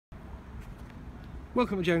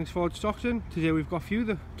Welcome to Jennings Ford Stockton. Today we've got for you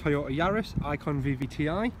the Toyota Yaris Icon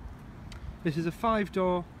VVT-i. This is a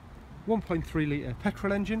 5-door 1.3 litre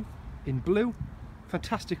petrol engine in blue.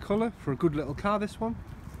 Fantastic colour for a good little car, this one.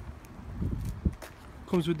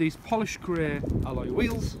 Comes with these polished grey alloy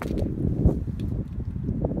wheels.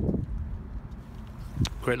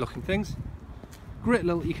 Great looking things. Great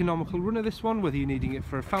little economical runner, this one, whether you're needing it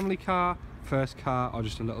for a family car, first car or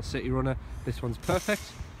just a little city runner, this one's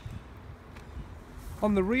perfect.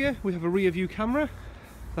 On the rear we have a rear view camera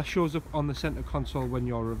that shows up on the centre console when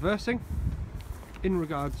you're reversing. In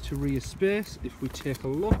regards to rear space, if we take a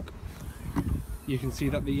look, you can see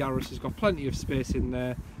that the Yaris has got plenty of space in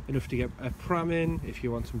there, enough to get a pram in if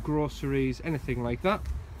you want some groceries, anything like that.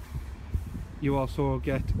 You also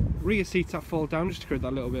get rear seats that fold down just to create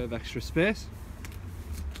that little bit of extra space.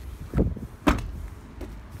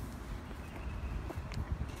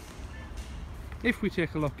 If we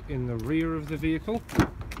take a look in the rear of the vehicle,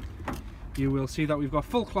 you will see that we've got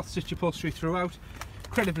full cloth stitch upholstery throughout,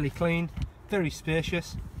 incredibly clean, very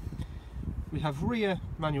spacious. We have rear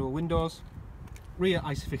manual windows, rear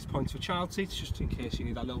isofix points for child seats, just in case you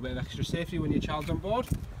need that little bit of extra safety when your child's on board.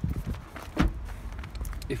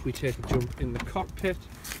 If we take a jump in the cockpit,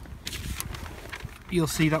 you'll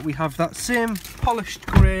see that we have that same polished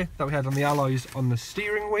grey that we had on the alloys on the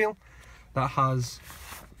steering wheel, that has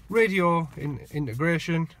radio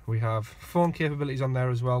integration. We have phone capabilities on there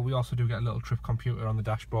as well. We also do get a little trip computer on the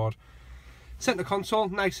dashboard. Centre console,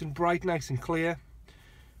 nice and bright, nice and clear.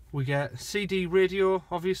 We get CD radio,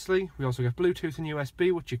 obviously. We also get Bluetooth and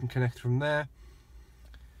USB, which you can connect from there.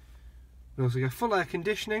 We also get full air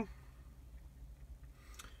conditioning.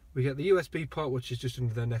 We get the USB port, which is just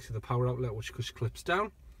under there next to the power outlet, which just clips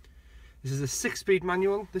down. This is a 6-speed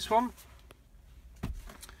manual, this one.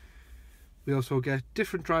 We also get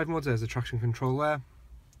different drive modes. There's the traction control there.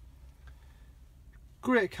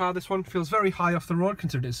 Great car, this one. Feels very high off the road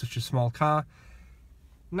considering it's such a small car.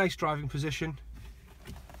 Nice driving position.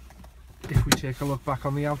 If we take a look back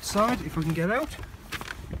on the outside, if we can get out.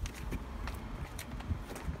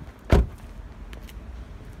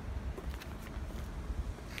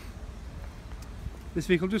 This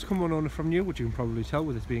vehicle does come one owner from new, which you can probably tell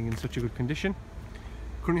with it being in such a good condition.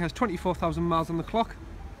 Currently has 24,000 miles on the clock.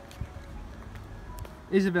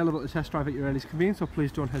 Is available to test drive at your earliest convenience, so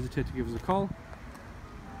please don't hesitate to give us a call.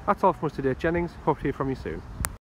 That's all from us today at Jennings. Hope to hear from you soon.